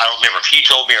before. And I don't remember if he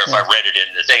told me or if I read it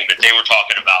in the thing, but they were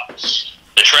talking about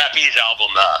the trapeze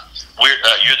album. We're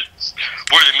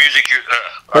the music.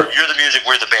 You're the music.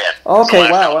 We're the band.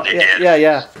 Okay, wow.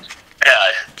 Yeah.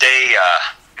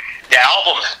 The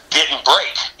album didn't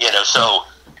break, so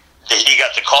he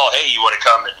got the call. Hey, you want to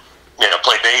come and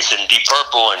play bass in Deep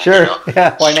Purple and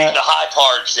why sing not? the high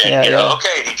parts and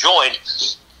okay, he joined.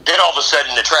 Then all of a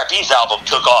sudden, the trapeze album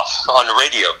took off on the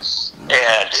radio,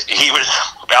 and he was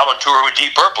out on tour with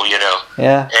Deep Purple,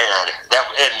 Yeah.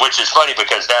 And which is funny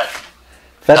because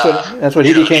that's what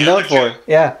he became known for.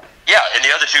 Yeah. Yeah, and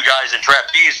the other two guys in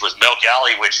trapeze was Mel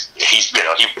Galley, which he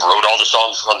wrote all the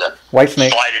songs on the Whitesnake.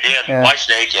 Slide It In,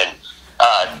 Whitesnake, and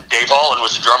Dave Holland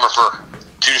was the drummer for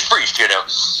Judas Priest,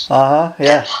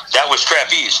 Yeah. That was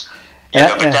trapeze.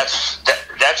 But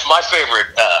that's my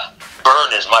favorite.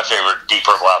 Burn is my favorite Deep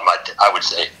Purple album, I would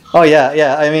say. Oh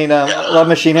yeah. I mean, I love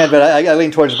Machine Head, but I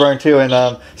lean towards Burn too,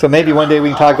 and so maybe one day we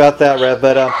can talk about that, Rev.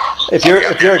 But if you're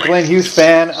a Glenn Hughes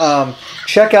fan,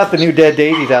 check out the new Dead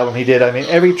Daisies album he did. I mean,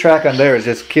 every track on there is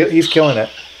just he's killing it.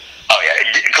 Oh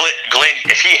yeah, Glenn.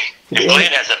 If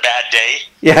Glenn has a bad day,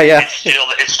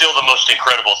 it's still the most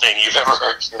incredible thing you've ever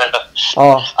heard.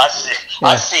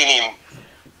 I've seen him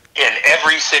in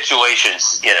every situation,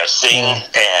 sing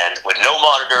and with no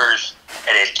monitors,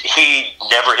 and he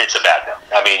never hits a bad note.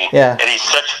 I mean, and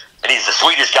he's the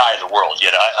sweetest guy in the world.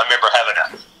 I remember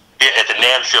having at the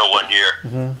NAMM show one year,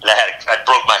 and I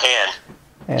broke my hand,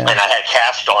 and I had a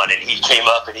cast on, and he came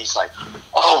up and he's like,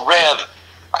 "Oh, Rev,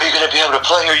 are you going to be able to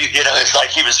play?" Or it's like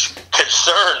he was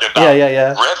concerned about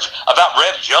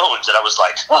Rev Jones, and I was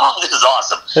like, "Oh, this is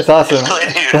awesome." That's awesome.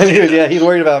 Glenn Hughes, he's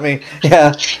worried about me.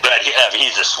 Yeah. But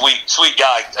he's a sweet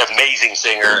guy, amazing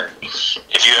singer.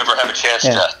 If you ever have a chance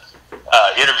to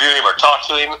interview him or talk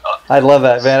to him, I'd love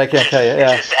that, man. I can't tell you.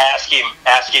 Yeah. Just ask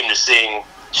him to sing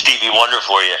Stevie Wonder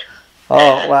for you.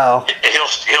 Oh, wow.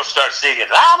 He'll start singing,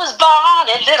 I was born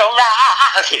in Little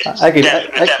Rock.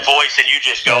 That voice, and you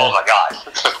just go, oh my God.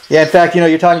 Yeah, in fact,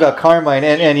 you're talking about Carmine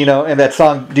and that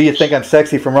song, Do You Think I'm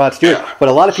Sexy from Rod Stewart. Yeah. What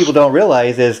a lot of people don't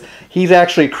realize is he's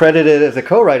actually credited as a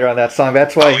co-writer on that song.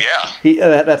 That's why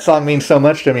that song means so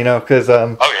much to him, because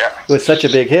it was such a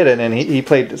big hit, and he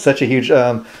played such a huge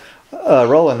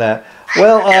role in that.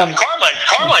 Well,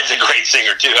 Carmine's a great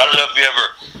singer, too. I don't know if you have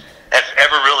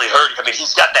ever really heard. I mean,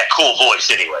 he's got that cool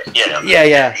voice anyway. Yeah.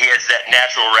 He has that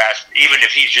natural rasp. Even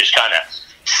if he's just kind of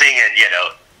singing,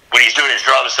 when he's doing his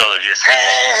drum solo, just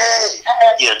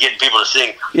getting people to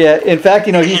sing. Yeah. In fact,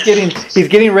 he's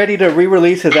getting ready to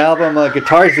re-release his album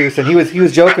Guitar Zeus, and he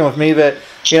was joking with me that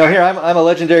here I'm a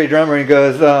legendary drummer, and he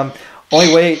goes,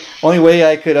 only way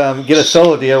I could get a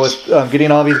solo deal was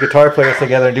getting all these guitar players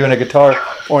together and doing a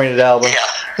guitar-oriented album. Yeah.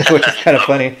 Which is kind of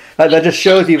funny. That just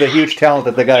shows you the huge talent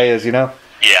that the guy is, Yeah,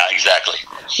 exactly.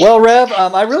 Well, Rev,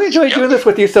 I really enjoyed doing this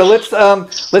with you. So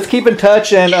let's keep in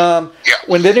touch, and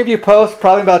when the interview posts,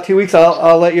 probably about 2 weeks,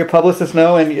 I'll let your publicist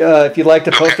know. And if you'd like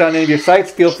to post on any of your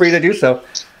sites, feel free to do so.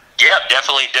 Yeah,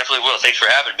 definitely will. Thanks for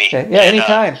having me. Okay. Yeah,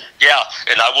 anytime.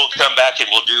 And I will come back and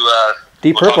we'll do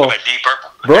Deep Purple. Talk about Deep Purple.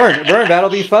 Burn. That'll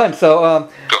be fun. So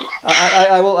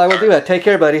I will do that. Take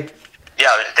care, buddy. Yeah,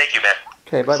 thank you, man.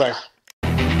 Okay, bye-bye.